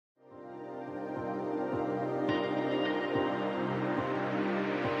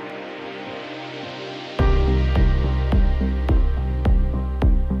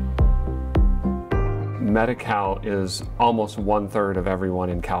Medi-Cal is almost 1/3 of everyone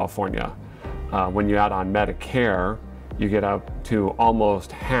in California. When you add on Medicare, you get up to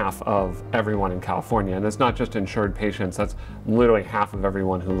almost half of everyone in California. And it's not just insured patients, that's literally half of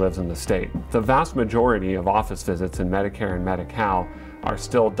everyone who lives in the state. The vast majority of office visits in Medicare and Medi-Cal are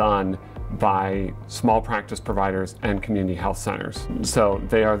still done by small practice providers and community health centers. So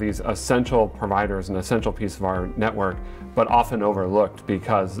they are these essential providers, an essential piece of our network, but often overlooked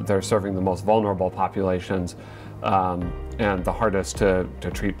because they're serving the most vulnerable populations and the hardest to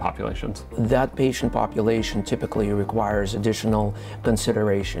treat populations. That patient population typically requires additional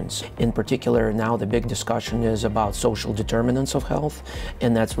considerations. In particular, now the big discussion is about social determinants of health,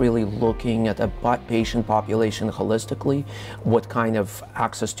 and that's really looking at a patient population holistically. What kind of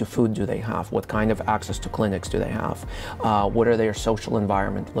access to food do they have? What kind of access to clinics do they have? What are their social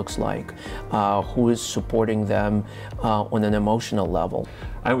environment looks like? Who is supporting them on an emotional level?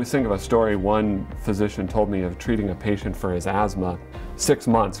 I always think of a story one physician told me of treating a patient for his asthma. 6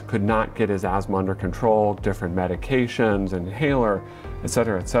 months, could not get his asthma under control, different medications, inhaler, et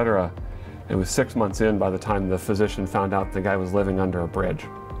cetera, et cetera. It was 6 months in by the time the physician found out the guy was living under a bridge.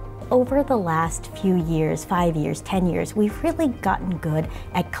 Over the last few years, 5 years, 10 years, we've really gotten good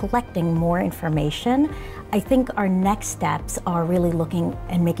at collecting more information. I think our next steps are really looking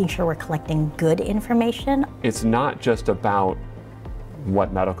and making sure we're collecting good information. It's not just about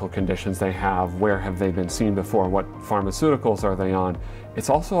what medical conditions they have, where have they been seen before, what pharmaceuticals are they on. It's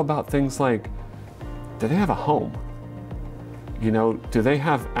also about things like, do they have a home? You know, do they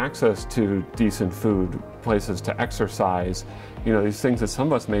have access to decent food, places to exercise? You know, these things that some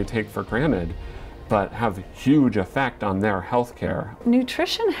of us may take for granted, but have huge effect on their health care.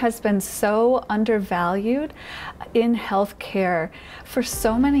 Nutrition has been so undervalued in healthcare for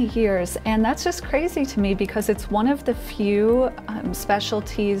so many years, and that's just crazy to me because it's one of the few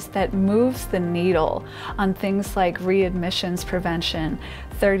specialties that moves the needle on things like readmissions prevention,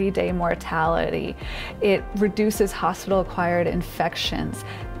 30-day mortality. It reduces hospital-acquired infections.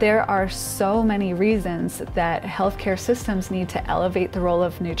 There are so many reasons that healthcare systems need to elevate the role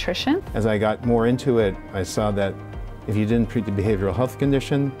of nutrition. As I got more into it, I saw that if you didn't treat the behavioral health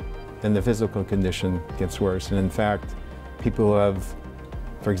condition, then the physical condition gets worse. And in fact, people who have,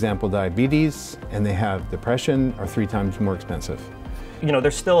 for example, diabetes and they have depression are 3 times more expensive. You know,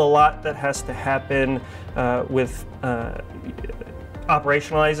 there's still a lot that has to happen with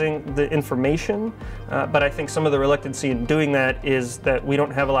operationalizing the information, but I think some of the reluctancy in doing that is that we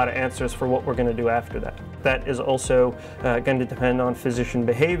don't have a lot of answers for what we're going to do after that. That is also going to depend on physician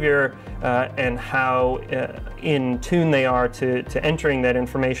behavior and how in tune they are to entering that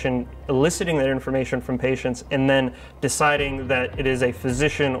information, eliciting that information from patients, and then deciding that it is a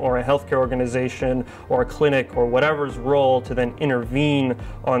physician or a healthcare organization or a clinic or whatever's role to then intervene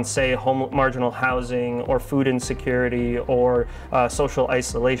on, say, marginal housing or food insecurity or social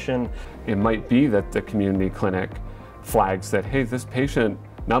isolation. It might be that the community clinic flags that, hey, this patient,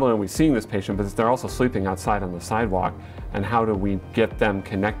 not only are we seeing this patient, but they're also sleeping outside on the sidewalk, and how do we get them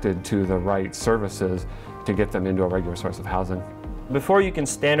connected to the right services to get them into a regular source of housing? Before you can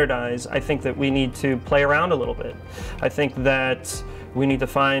standardize, I think that we need to play around a little bit. I think that we need to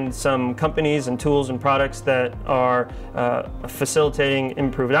find some companies and tools and products that are facilitating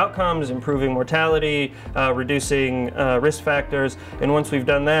improved outcomes, improving mortality, reducing risk factors. And once we've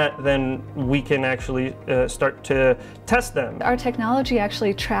done that, then we can actually start to test them. Our technology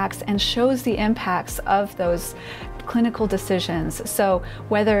actually tracks and shows the impacts of those clinical decisions. So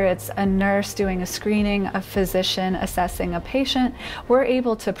whether it's a nurse doing a screening, a physician assessing a patient, we're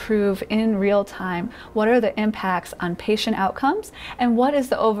able to prove in real time what are the impacts on patient outcomes and what is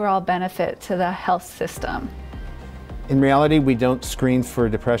the overall benefit to the health system. In reality, we don't screen for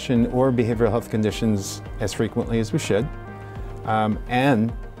depression or behavioral health conditions as frequently as we should.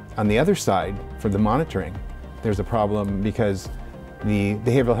 And on the other side, for the monitoring, there's a problem because the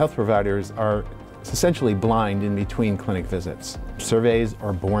behavioral health providers are essentially blind in between clinic visits. Surveys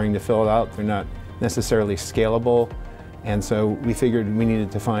are boring to fill out. They're not necessarily scalable. And so we figured we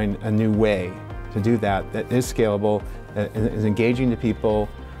needed to find a new way to do that that is scalable, that is engaging to people,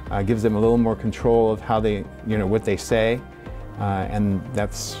 gives them a little more control of how they, what they say. And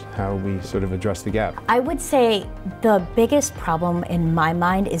that's how we sort of address the gap. I would say the biggest problem in my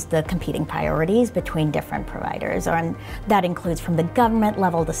mind is the competing priorities between different providers, and that includes from the government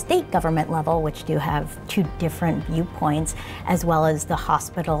level, the state government level, which do have 2 different viewpoints, as well as the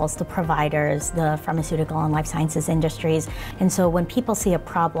hospitals, the providers, the pharmaceutical and life sciences industries. And so when people see a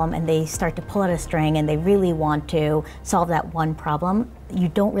problem and they start to pull at a string and they really want to solve that one problem, you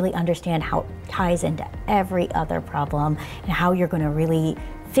don't really understand how it ties into every other problem and how you're going to really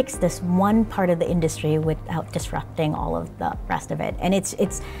fix this one part of the industry without disrupting all of the rest of it. And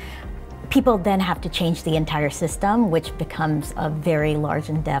it's people then have to change the entire system, which becomes a very large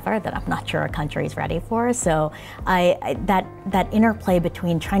endeavor that I'm not sure our country is ready for. So that interplay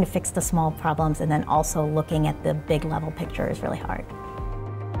between trying to fix the small problems and then also looking at the big level picture is really hard.